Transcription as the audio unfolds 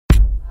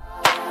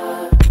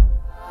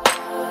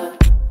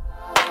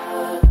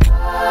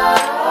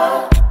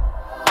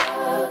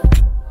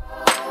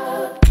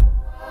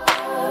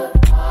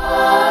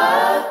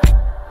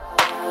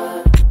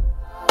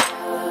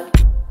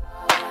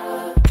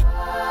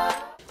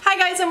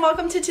guys, and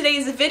welcome to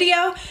today's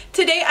video.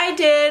 Today I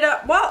did,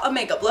 well, a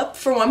makeup look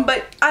for one,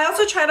 but I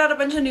also tried out a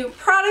bunch of new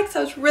products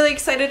I was really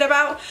excited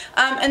about.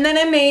 And then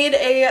I made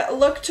a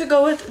look to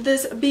go with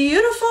this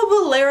beautiful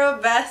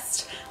Bolero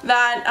vest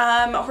that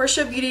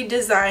Horseshow Beauty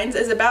Designs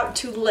is about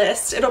to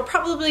list. It'll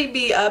probably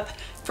be up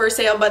for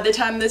sale by the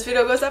time this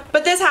video goes up,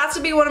 but this has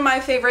to be one of my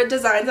favorite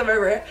designs I've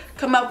ever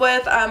come up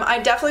with. I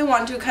definitely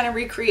want to kind of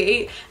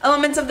recreate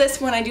elements of this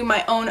when I do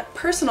my own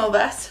personal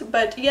vest,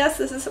 but yes,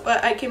 this is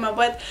what I came up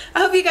with.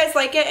 I hope you guys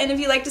like it, and if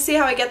you'd like to see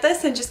how I get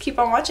this, then just keep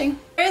on watching.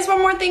 There is one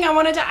more thing I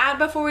wanted to add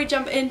before we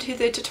jump into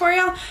the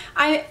tutorial.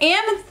 I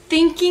am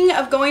thinking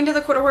of going to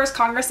the Quarter Horse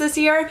Congress this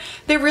year.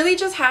 There really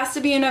just has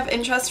to be enough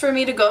interest for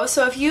me to go,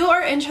 so if you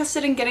are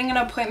interested in getting an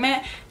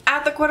appointment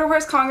at the Quarter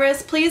Horse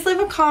Congress, please leave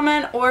a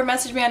comment or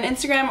message me on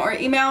Instagram or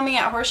email me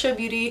at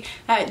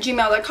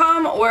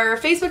horseshowbeauty@gmail.com or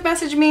Facebook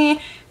message me.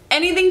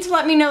 Anything to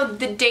let me know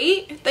the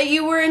date that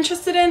you were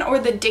interested in or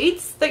the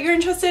dates that you're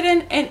interested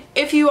in, and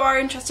if you are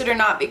interested or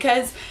not,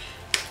 because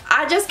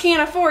I just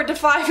can't afford to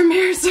fly from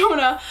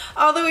Arizona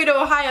all the way to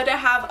Ohio to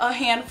have a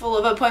handful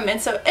of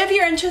appointments. So if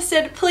you're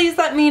interested, please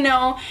let me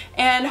know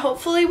and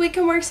hopefully we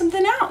can work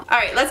something out.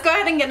 Alright, let's go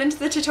ahead and get into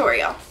the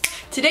tutorial.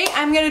 Today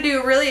I'm going to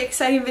do a really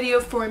exciting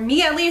video for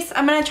me at least.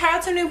 I'm going to try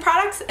out some new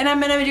products and I'm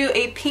going to do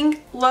a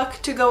pink look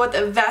to go with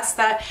a vest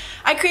that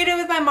I created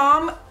with my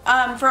mom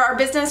for our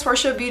business,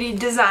 Horseshow Beauty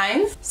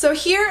Designs. So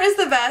here is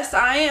the vest.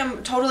 I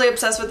am totally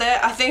obsessed with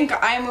it. I think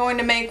I am going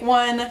to make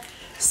one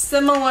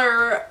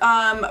similar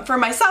for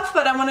myself,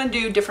 but I want to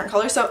do different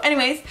colors. So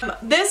anyways,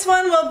 this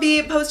one will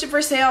be posted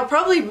for sale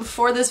probably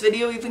before this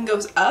video even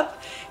goes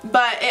up,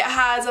 but it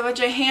has a bunch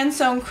of hand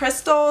sewn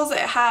crystals. It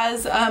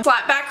has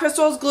flat back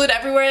crystals glued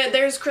everywhere.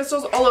 There's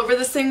crystals all over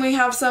this thing. We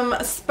have some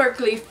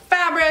sparkly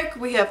fabric,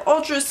 we have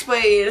ultra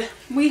suede,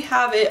 we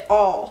have it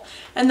all,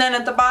 and then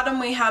at the bottom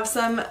we have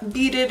some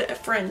beaded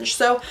fringe.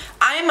 So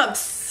I am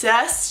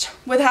obsessed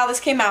with how this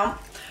came out.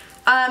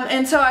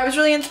 And so I was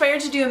really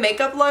inspired to do a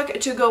makeup look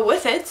to go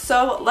with it,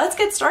 so let's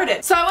get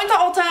started. So I went to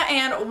Ulta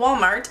and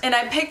Walmart and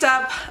I picked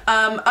up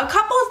a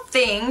couple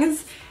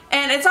things,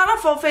 and it's not a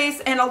full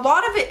face and a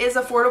lot of it is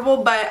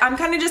affordable, but I'm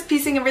kind of just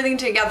piecing everything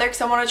together because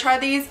I want to try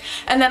these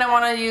and then I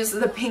want to use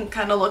the pink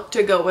kind of look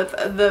to go with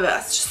the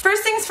vest.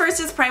 First things first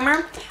is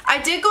primer. I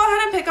did go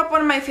ahead and pick up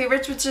one of my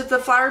favorites, which is the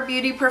Flower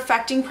Beauty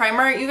Perfecting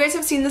Primer. You guys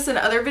have seen this in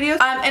other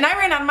videos, and I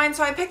ran out of mine,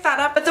 so I picked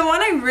that up. But the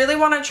one I really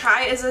want to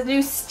try is a new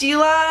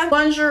Stila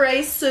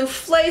Lingerie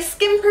Souffle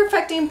Skin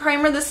Perfecting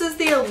Primer. This is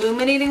the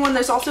illuminating one.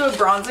 There's also a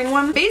bronzing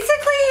one.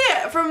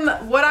 Basically, from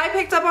what I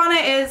picked up on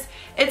it, is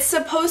it's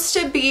supposed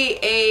to be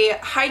a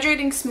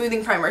hydrating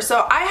smoothing primer.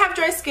 So I have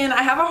dry skin.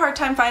 I have a hard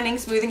time finding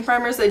smoothing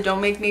primers that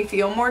don't make me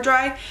feel more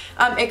dry.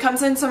 It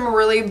comes in some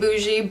really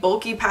bougie,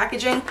 bulky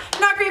packaging.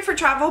 Not great for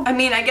travel. I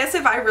mean, I guess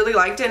if I really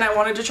liked it and I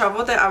wanted to travel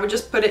with it, I would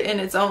just put it in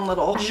its own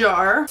little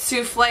jar.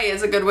 Souffle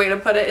is a good way to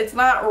put it. It's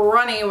not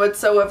runny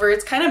whatsoever.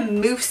 It's kind of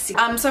moussey.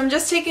 So I'm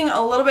just taking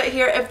a little bit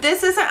here. If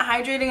this isn't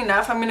hydrating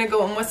enough, I'm going to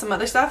go in with some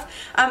other stuff.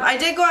 I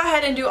did go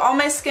ahead and do all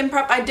my skin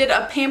prep. I did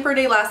a pamper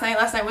day last night.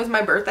 Last night was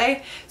my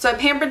birthday. So I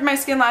pampered my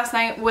skin last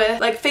night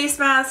with like face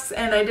masks,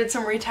 and I did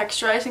some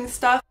retexturizing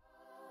stuff.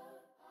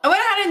 I went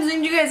ahead and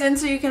zoomed you guys in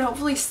so you can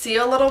hopefully see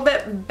a little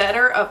bit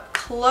better up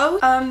close.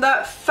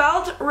 That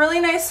felt really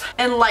nice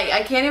and light.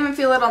 I can't even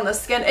feel it on the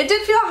skin. It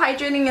did feel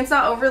hydrating. It's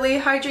not overly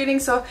hydrating,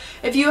 so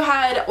if you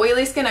had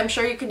oily skin, I'm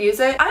sure you could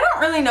use it. I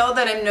don't really know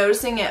that I'm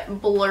noticing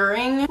it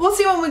blurring. We'll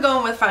see when we go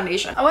in with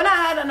foundation. I went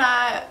ahead and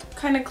I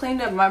kind of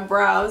cleaned up my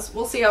brows.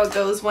 We'll see how it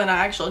goes when I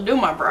actually do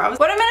my brows.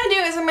 What I'm going to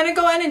do is I'm going to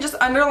go in and just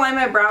underline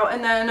my brow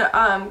and then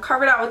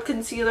carve it out with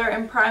concealer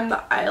and prime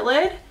the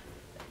eyelid.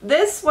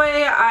 This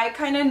way I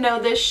kind of know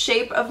the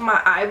shape of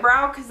my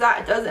eyebrow, because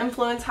that does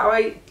influence how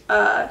I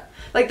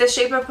like the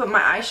shape I put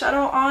my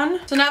eyeshadow on.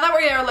 So now that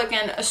we are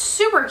looking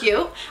super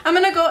cute, I'm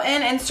going to go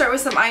in and start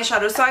with some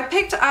eyeshadow. So I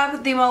picked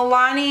up the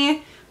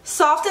Milani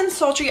Soft and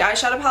Sultry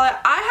eyeshadow palette.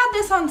 I had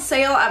this on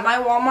sale at my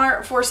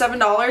Walmart for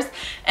 $7,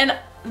 and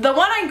the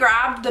one I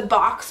grabbed, the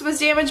box was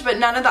damaged, but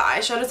none of the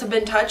eyeshadows have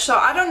been touched, so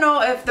I don't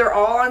know if they're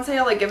all on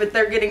sale, like if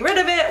they're getting rid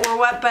of it or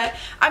what, but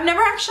I've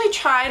never actually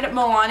tried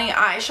Milani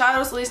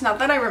eyeshadows, at least not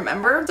that I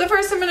remember. So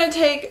first I'm going to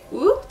take,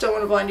 don't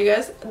want to blind you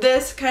guys,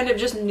 this kind of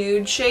just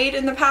nude shade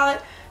in the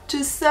palette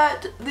to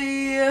set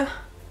the,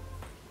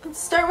 let's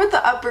start with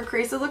the upper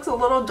crease. It looks a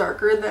little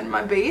darker than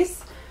my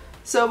base.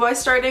 So by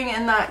starting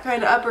in that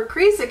kind of upper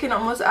crease, it can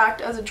almost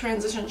act as a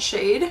transition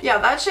shade. Yeah,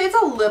 that shade's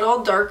a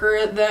little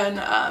darker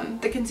than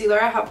the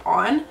concealer I have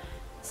on.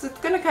 So it's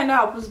going to kind of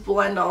help us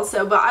blend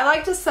also. But I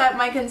like to set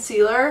my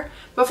concealer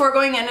before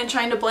going in and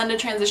trying to blend a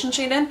transition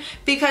shade in,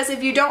 because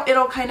if you don't,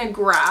 it'll kind of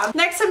grab.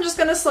 Next, I'm just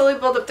going to slowly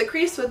build up the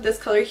crease with this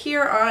color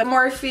here on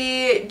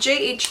Morphe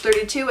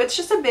JH32. It's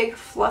just a big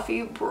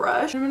fluffy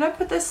brush. I'm going to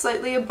put this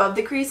slightly above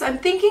the crease. I'm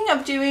thinking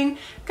of doing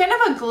kind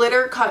of a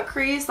glitter cut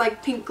crease,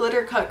 like pink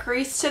glitter cut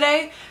crease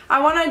today.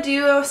 I want to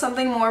do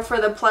something more for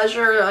the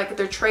pleasure, like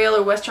the trail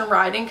or western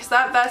riding, because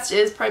that vest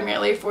is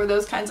primarily for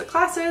those kinds of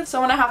classes. So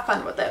I want to have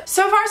fun with it.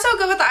 So far so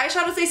good with the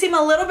eyeshadows, they seem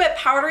a little bit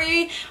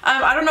powdery.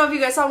 I don't know if you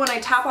guys saw when I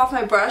tap off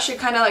my brush, it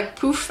kind of like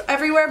poof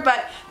everywhere,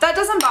 but that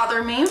doesn't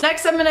bother me.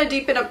 Next, I'm going to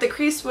deepen up the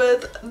crease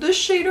with this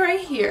shade right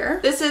here.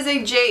 This is a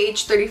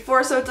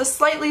JH34, so it's a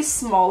slightly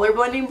smaller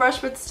blending brush,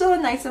 but still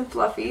nice and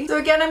fluffy. So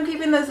again, I'm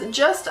keeping this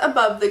just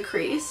above the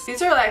crease.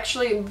 These are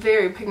actually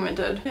very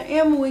pigmented. I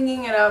am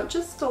winging it out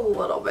just a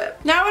little bit.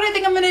 Now what I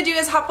think I'm going to do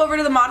is hop over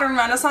to the Modern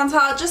Renaissance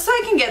palette just so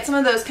I can get some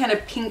of those kind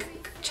of pink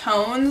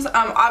tones.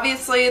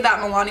 Obviously that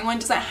Milani one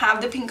doesn't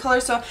have the pink color,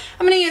 so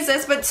I'm going to use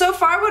this, but so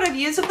far what I've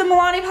used with the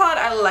Milani palette,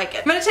 I like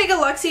it. I'm going to take a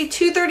Luxie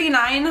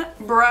 239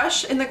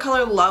 brush in the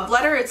color Love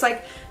Letter. It's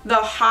like the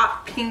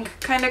hot pink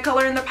kind of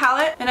color in the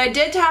palette, and I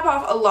did tap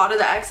off a lot of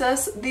the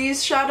excess.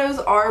 These shadows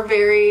are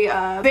very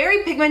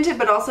pigmented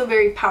but also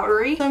very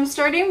powdery, so I'm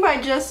starting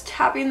by just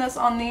tapping this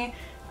on the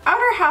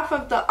outer half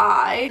of the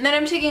eye, and then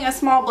I'm taking a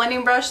small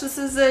blending brush. This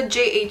is a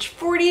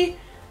JH40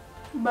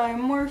 by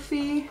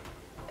Morphe.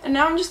 And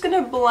now I'm just going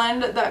to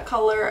blend that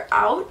color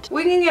out,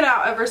 winging it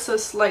out ever so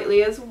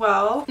slightly as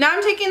well. Now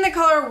I'm taking the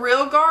color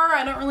Real Gar.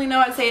 I don't really know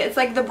how to say it. It's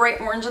like the bright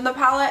orange in the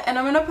palette. And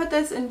I'm going to put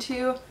this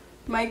into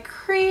my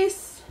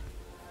crease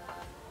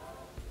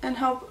and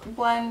help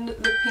blend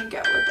the pink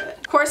out with it.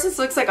 Of course, this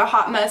looks like a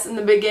hot mess in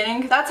the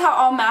beginning. That's how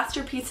all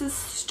masterpieces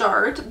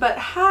start, but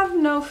have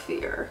no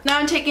fear. Now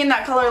I'm taking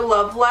that color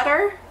Love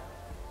Letter,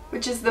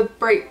 which is the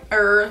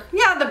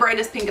the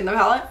brightest pink in the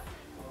palette.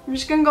 I'm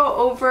just going to go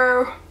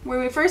over where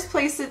we first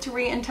placed it to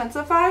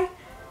re-intensify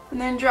and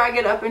then drag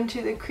it up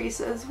into the crease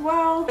as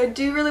well. I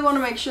do really want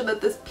to make sure that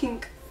this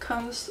pink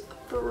comes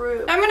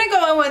through. I'm going to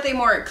go in with a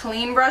more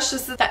clean brush.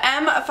 This is the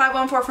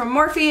M514 from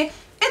Morphe.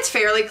 It's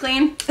fairly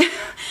clean.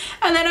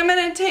 And then I'm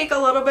going to take a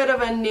little bit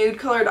of a nude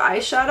colored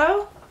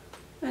eyeshadow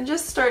and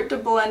just start to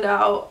blend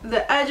out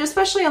the edge,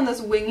 especially on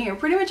this wing here.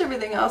 Pretty much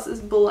everything else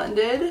is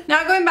blended.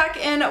 Now going back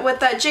in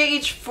with that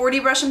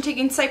JH40 brush, I'm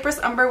taking Cypress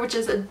Umber, which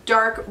is a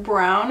dark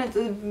brown. It's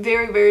a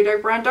very, very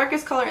dark brown,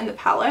 darkest color in the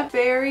palette.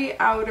 Very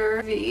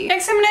outer V.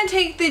 Next I'm going to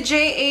take the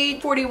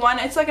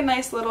JH41. It's like a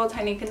nice little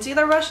tiny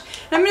concealer brush.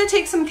 And I'm going to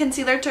take some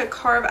concealer to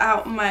carve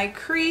out my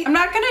crease. I'm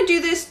not going to do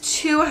this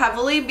too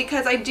heavily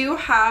because I do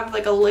have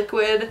like a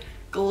liquid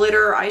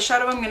glitter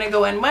eyeshadow I'm going to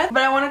go in with,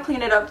 but I want to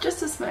clean it up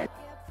just a smidge.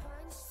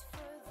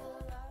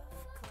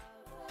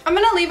 I'm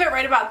going to leave it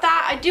right about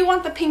that. I do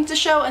want the pink to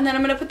show, and then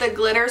I'm going to put the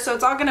glitter, so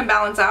it's all going to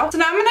balance out. So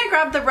now I'm going to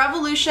grab the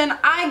Revolution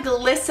Eye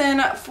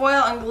Glisten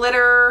Foil and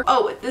Glitter.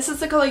 Oh, this is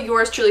the color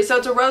Yours Truly. So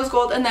it's a rose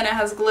gold, and then it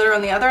has glitter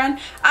on the other end.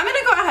 I'm going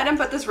to go ahead and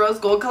put this rose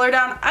gold color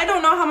down. I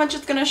don't know how much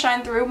it's going to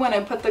shine through when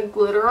I put the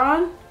glitter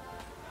on.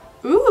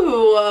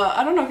 Ooh,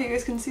 I don't know if you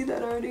guys can see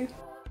that already.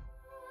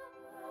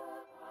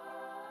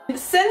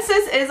 Since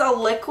this is a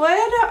liquid,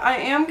 I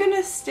am going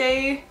to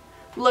stay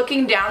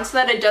looking down so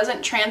that it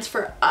doesn't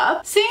transfer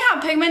up. Seeing how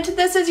pigmented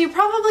this is, you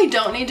probably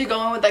don't need to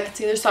go in with that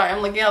concealer. Sorry,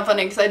 I'm looking out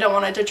funny because I don't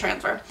want it to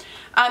transfer.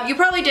 You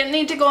probably didn't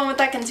need to go in with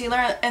that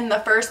concealer in the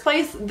first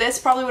place. This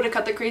probably would have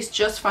cut the crease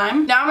just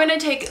fine. Now I'm going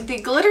to take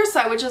the glitter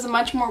side, which is a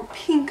much more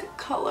pink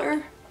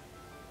color,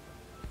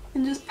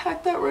 and just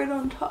pack that right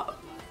on top.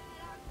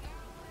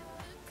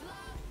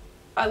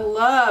 I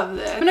love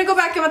this. I'm going to go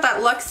back in with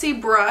that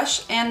Luxie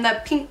brush and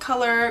that pink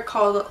color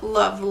called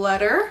Love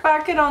Letter.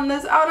 Back it on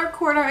this outer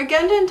corner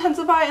again to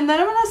intensify, and then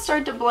I'm going to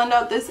start to blend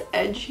out this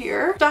edge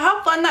here. To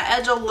help blend the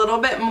edge a little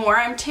bit more,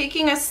 I'm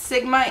taking a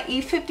Sigma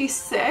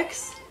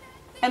E56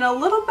 and a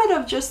little bit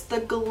of just the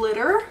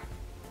glitter,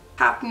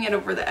 tapping it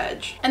over the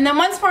edge. And then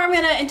once more, I'm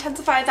going to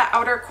intensify that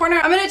outer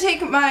corner. I'm going to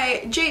take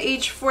my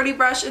JH40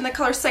 brush in the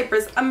color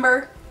Cypress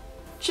Umber,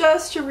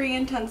 just to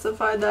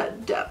re-intensify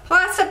that depth.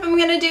 Last step I'm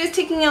going to do is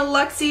taking a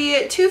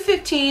Luxie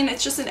 215,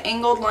 it's just an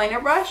angled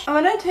liner brush.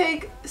 I'm going to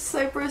take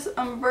Cypress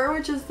Umber,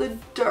 which is the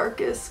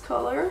darkest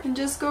color, and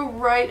just go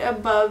right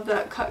above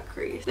that cut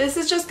crease. This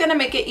is just going to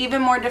make it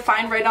even more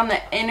defined right on the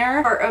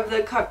inner part of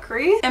the cut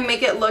crease and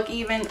make it look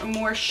even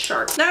more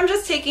sharp. Now I'm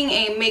just taking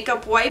a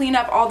makeup wipe, clean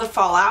up all the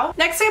fallout.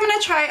 Next I'm going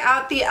to try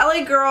out the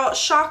LA Girl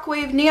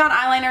Shockwave Neon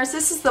Eyeliners.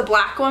 This is the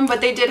black one,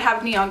 but they did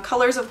have neon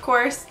colors, of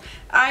course.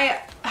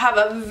 I have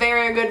a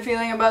very good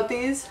feeling about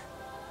these.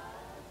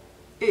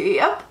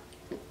 Yep.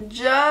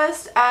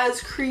 Just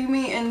as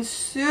creamy and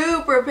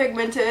super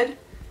pigmented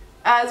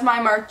as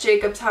my Marc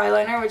Jacobs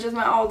highliner, which is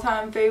my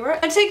all-time favorite.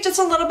 I take just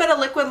a little bit of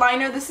liquid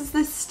liner. This is the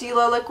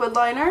Stila liquid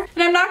liner.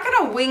 And I'm not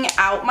going to wing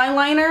out my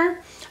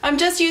liner. I'm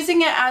just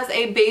using it as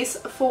a base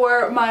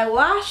for my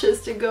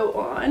lashes to go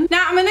on.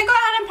 Now I'm going to go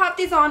ahead and pop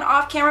these on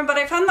off camera, but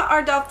I found the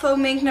Ardell Faux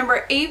Mink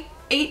number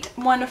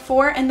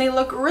 814, and they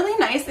look really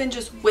nice and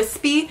just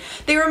wispy.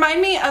 They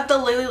remind me of the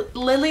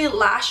Lilly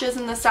lashes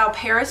in the style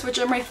Paris, which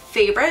are my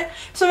favorite.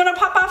 So I'm going to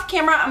pop off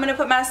camera, I'm going to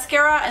put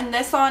mascara and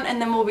this on,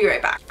 and then we'll be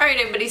right back. Alright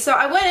everybody, so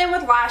I went in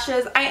with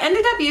lashes. I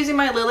ended up using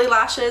my Lilly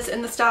lashes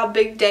in the style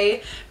Big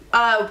Day.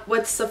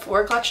 with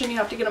Sephora collection. You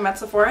have to get them at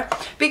Sephora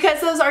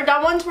because those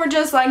Ardell ones were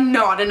just like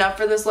not enough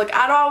for this look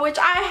at all, which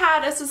I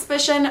had a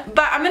suspicion,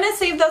 but I'm gonna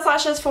save those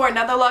lashes for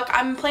another look.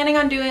 I'm planning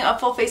on doing a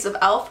full face of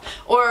e.l.f.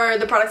 or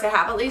the products I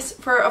have at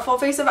least for a full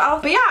face of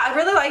e.l.f. But yeah, I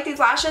really like these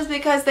lashes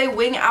because they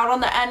wing out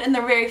on the end and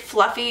they're very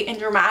fluffy and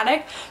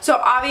dramatic.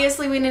 So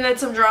obviously we needed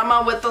some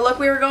drama with the look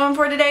we were going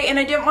for today, and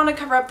I didn't want to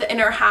cover up the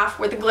inner half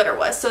where the glitter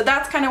was. So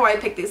that's kind of why I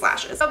picked these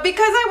lashes. So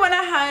because I went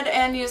ahead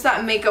and used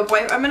that makeup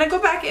wipe, I'm gonna go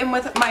back in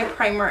with my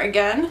primer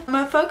again. I'm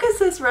gonna focus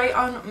this right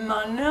on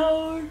my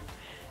nose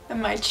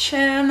and my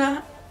chin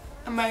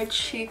and my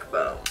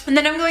cheekbone. And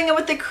then I'm going in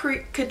with the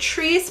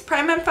Catrice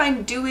Prime and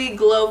Fine Dewy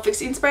Glow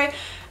Fixing Spray.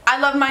 I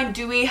love my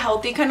dewy,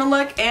 healthy kind of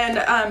look,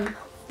 and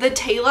the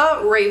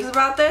Taylor raves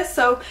about this,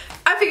 so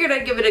I figured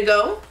I'd give it a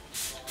go.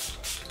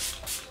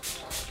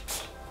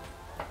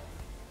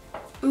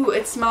 Ooh,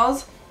 it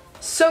smells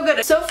so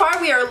good. So far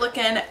we are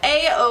looking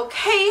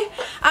a-okay.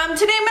 Today I'm going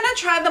to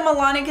try the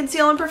Milani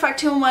Conceal and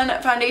Perfect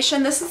 2-in-1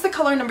 foundation. This is the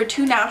color number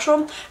 2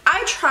 Natural.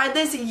 I tried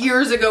this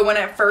years ago when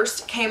it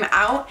first came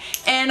out,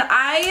 and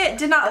I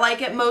did not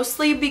like it,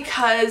 mostly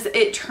because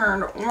it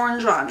turned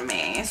orange on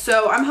me.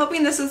 So I'm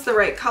hoping this is the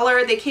right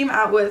color. They came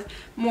out with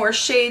more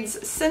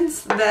shades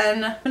since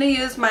then. I'm going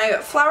to use my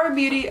Flower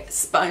Beauty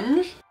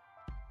sponge.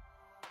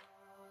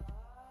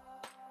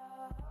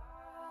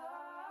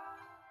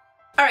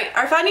 Alright,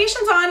 our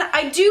foundation's on.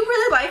 I do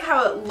really like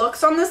how it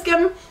looks on the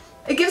skin.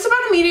 It gives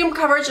about a medium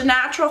coverage, a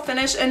natural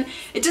finish, and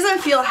it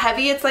doesn't feel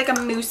heavy. It's like a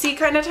moussey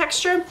kind of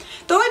texture.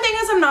 The only thing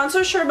is I'm not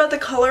so sure about the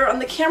color. On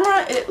the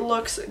camera it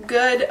looks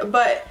good,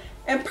 but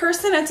in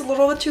person it's a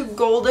little bit too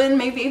golden,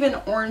 maybe even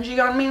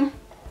orangey on me.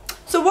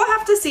 So we'll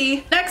have to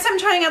see. Next I'm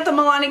trying out the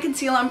Milani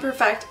Conceal and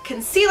Perfect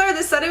Concealer.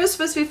 They said it was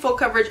supposed to be full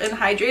coverage and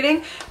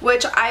hydrating,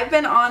 which I've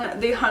been on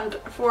the hunt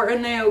for a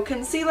new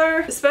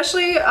concealer,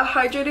 especially a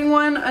hydrating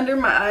one under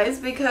my eyes,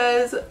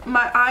 because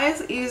my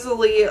eyes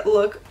easily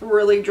look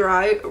really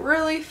dry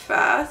really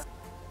fast.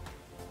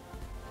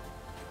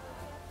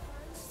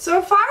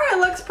 So far it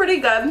looks pretty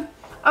good.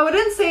 I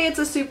wouldn't say it's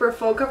a super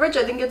full coverage.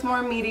 I think it's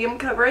more medium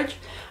coverage.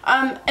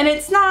 And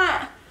it's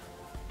not,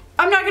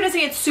 I'm not going to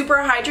say it's super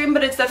hydrating,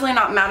 but it's definitely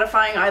not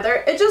mattifying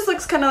either. It just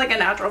looks kind of like a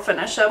natural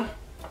finish, so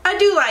I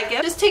do like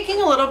it. Just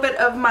taking a little bit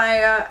of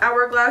my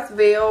Hourglass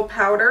Veil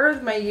powder,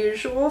 my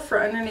usual,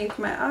 for underneath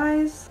my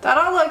eyes. That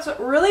all looks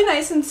really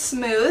nice and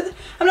smooth.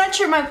 I'm not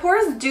sure, my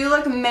pores do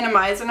look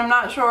minimized, and I'm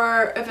not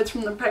sure if it's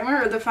from the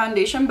primer or the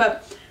foundation,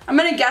 but I'm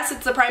gonna guess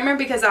it's the primer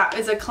because that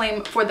is a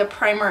claim for the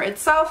primer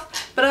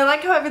itself, but I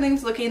like how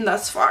everything's looking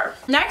thus far.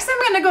 Next I'm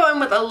gonna go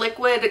in with a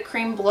liquid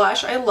cream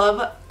blush. I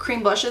love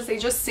cream blushes, they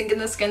just sink in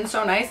the skin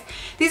so nice.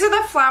 These are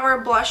the Flower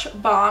Blush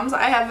Bombs.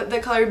 I have the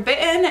color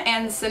Bitten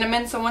and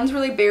Cinnamon, so one's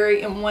really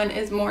berry and one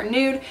is more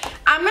nude.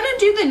 I'm gonna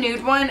do the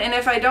nude one, and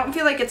if I don't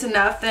feel like it's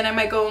enough, then I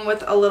might go in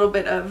with a little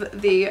bit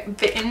of the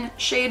Bitten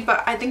shade,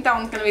 but I think that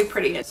one's gonna be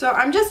pretty. So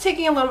I'm just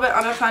taking a little bit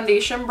on a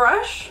foundation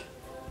brush.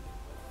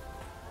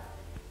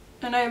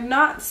 And I have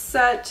not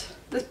set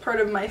this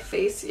part of my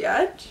face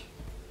yet.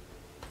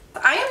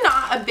 I am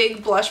not a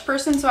big blush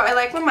person, so I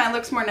like when mine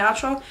looks more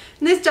natural.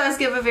 And this does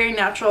give a very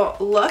natural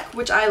look,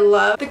 which I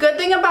love. The good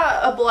thing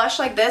about a blush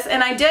like this,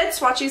 and I did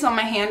swatch these on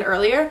my hand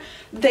earlier,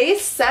 they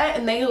set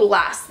and they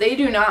last. They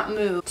do not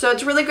move. So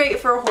it's really great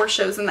for horse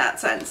shows in that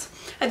sense.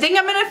 I think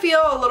I'm going to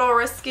feel a little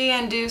risky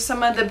and do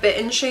some of the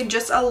Bitten shade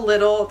just a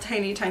little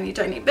tiny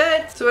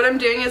bit. So what I'm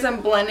doing is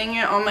I'm blending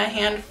it on my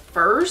hand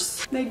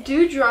first. They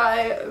do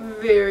dry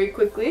very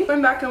quickly.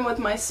 I'm back in with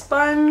my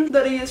sponge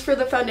that I use for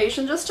the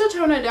foundation just to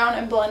tone it down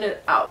and blend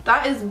it out.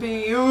 That is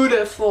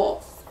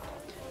beautiful.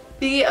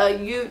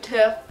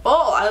 Beautiful.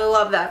 I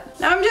love that.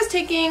 Now I'm just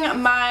taking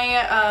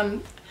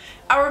my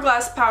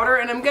Hourglass powder,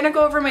 and I'm going to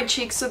go over my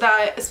cheeks so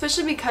that,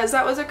 especially because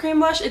that was a cream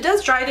blush, it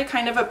does dry to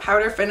kind of a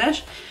powder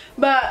finish.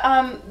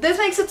 But this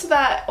makes it so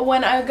that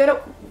when I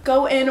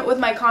go in with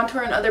my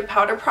contour and other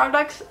powder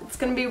products, it's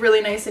going to be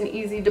really nice and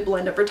easy to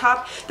blend over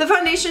top. The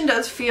foundation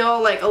does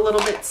feel like a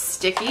little bit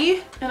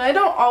sticky, and I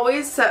don't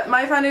always set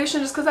my foundation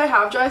just because I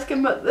have dry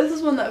skin, but this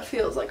is one that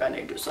feels like I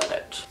need to set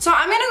it. So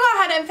I'm going to go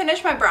ahead and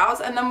finish my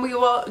brows, and then we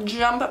will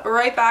jump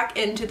right back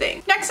into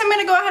things. Next I'm going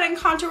to go ahead and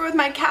contour with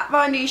my Kat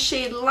Von D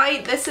shade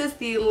Light. This is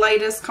the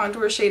lightest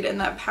contour shade in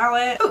that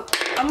palette. Oh,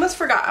 almost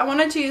forgot. I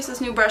wanted to use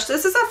this new brush.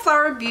 This is a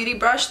Flower Beauty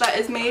brush that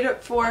is made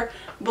for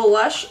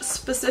blush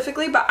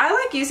specifically, but I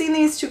like using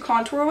these to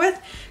contour with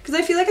because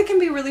I feel like I can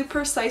be really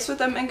precise with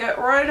them and get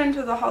right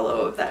into the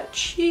hollow of that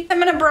cheek. I'm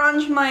gonna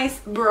bronze my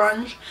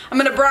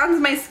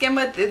skin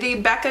with the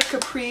Becca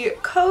Capri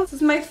Coat. This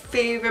is my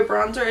favorite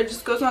bronzer. It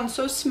just goes on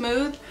so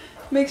smooth.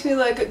 Makes me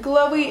look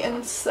glowy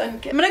and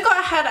sun-kissed. I'm gonna go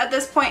ahead at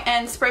this point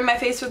and spray my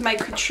face with my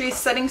Catrice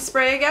setting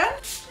spray again.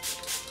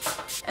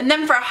 And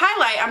then for a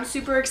highlight, I'm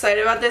super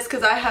excited about this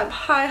because I have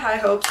high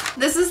hopes.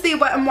 This is the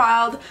Wet n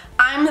Wild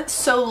I'm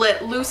So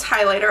Lit Loose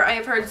Highlighter. I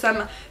have heard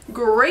some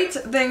great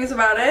things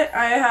about it.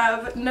 I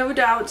have no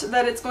doubt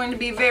that it's going to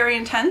be very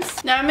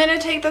intense. Now I'm going to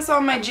take this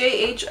on my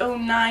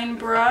JH09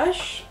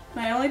 brush.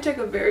 I only took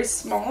a very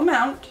small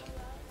amount.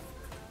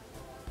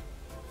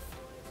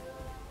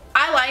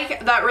 I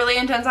like that really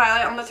intense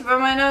highlight on the tip of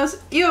my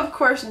nose. You of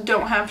course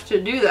don't have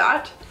to do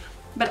that,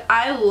 but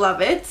I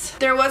love it.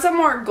 There was a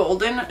more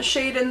golden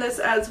shade in this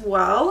as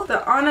well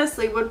that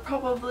honestly would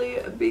probably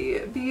be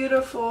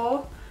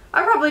beautiful.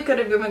 I probably could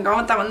have even gone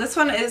with that one. This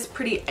one is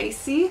pretty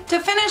icy. To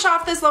finish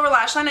off this lower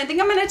lash line, I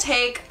think I'm going to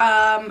take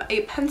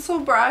a pencil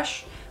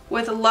brush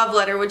with Love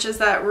Letter, which is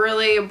that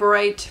really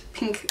bright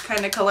pink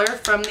kind of color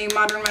from the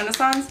Modern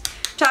Renaissance.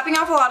 Tapping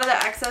off a lot of the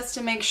excess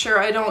to make sure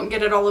I don't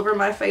get it all over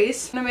my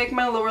face. I'm going to make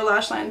my lower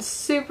lash line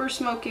super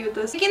smoky with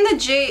this. Taking the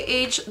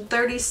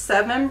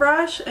JH37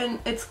 brush, and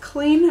it's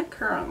clean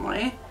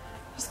currently.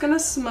 Just going to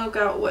smoke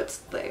out what's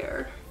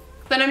there.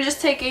 Then I'm just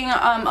taking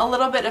a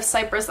little bit of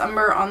Cypress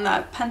Umber on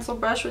that pencil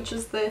brush, which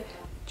is the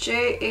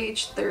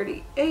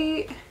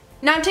JH38.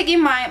 Now I'm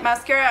taking my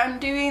mascara. I'm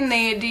doing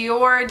the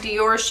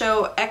Dior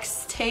Show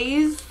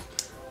X-Taze.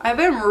 I've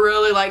been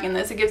really liking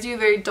this. It gives you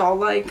very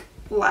doll-like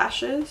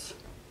lashes.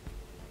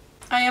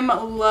 I am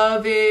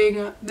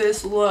loving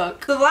this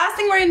look. So the last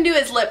thing we're going to do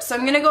is lips. So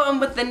I'm going to go in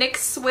with the NYX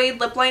Suede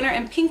Lip Liner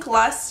in Pink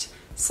Lust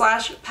 /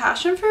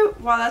 Passion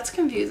Fruit. Wow, that's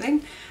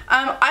confusing.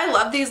 I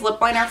love these lip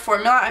liner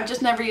formula. I've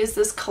just never used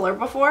this color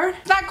before.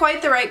 It's not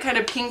quite the right kind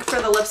of pink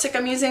for the lipstick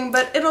I'm using,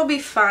 but it'll be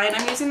fine.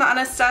 I'm using the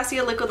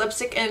Anastasia liquid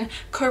lipstick in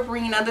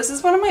Karina. This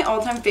is one of my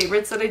all-time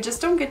favorites that I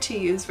just don't get to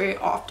use very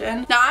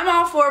often. Now I'm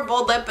all for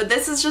bold lip, but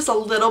this is just a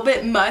little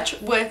bit much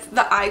with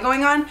the eye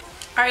going on.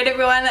 Alright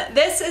everyone,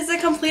 this is the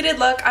completed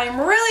look. I'm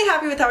really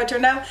happy with how it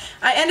turned out.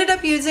 I ended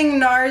up using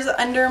NARS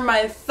under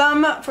my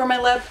thumb for my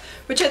lip,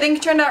 which I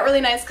think turned out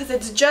really nice because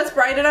it's just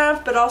bright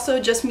enough but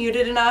also just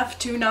muted enough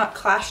to not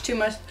clash too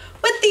much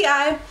with the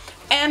eye.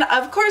 And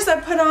of course I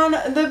put on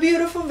the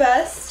beautiful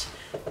vest,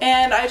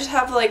 and I just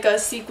have like a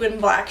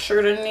sequin black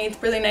shirt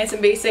underneath, really nice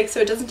and basic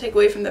so it doesn't take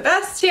away from the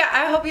vest. So yeah,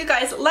 I hope you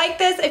guys like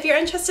this. If you're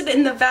interested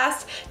in the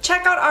vest,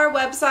 check out our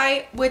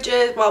website, which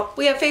is, well,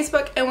 we have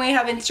Facebook and we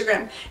have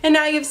Instagram. And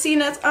now you've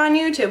seen us on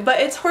YouTube,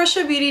 but it's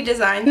Horseshow Beauty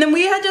Design. And then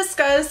we had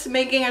discussed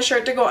making a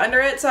shirt to go under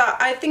it, so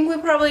I think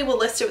we probably will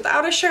list it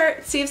without a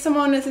shirt, see if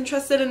someone is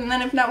interested, and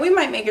then if not, we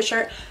might make a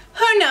shirt.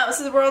 Who knows?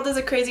 The world is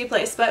a crazy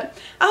place, but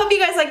I hope you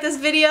guys like this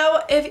video.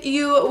 If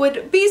you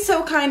would be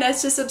so kind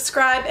as to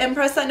subscribe and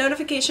press that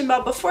notification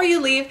bell before you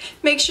leave,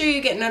 make sure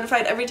you get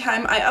notified every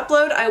time I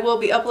upload. I will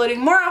be uploading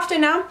more often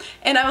now,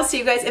 and I will see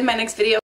you guys in my next video.